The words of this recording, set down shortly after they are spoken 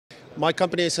My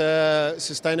company is a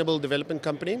sustainable development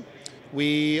company.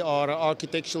 We are an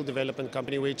architectural development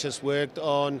company which has worked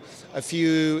on a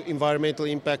few environmental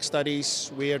impact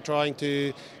studies. We are trying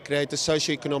to create a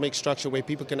socio-economic structure where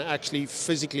people can actually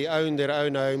physically own their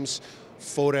own homes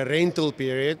for a rental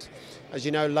period. As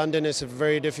you know, London is a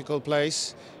very difficult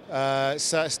place.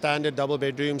 Standard double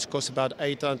bedrooms cost about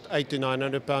 £800 to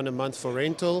 £900 a month for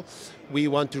rental. We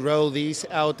want to roll these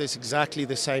out as exactly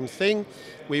the same thing.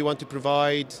 We want to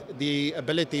provide the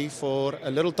ability for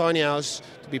a little tiny house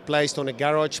to be placed on a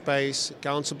garage space,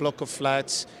 council block of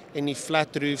flats, any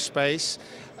flat roof space,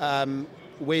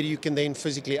 where you can then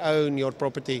physically own your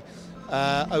property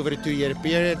over a 2-year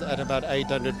period at about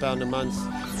 £800 a month.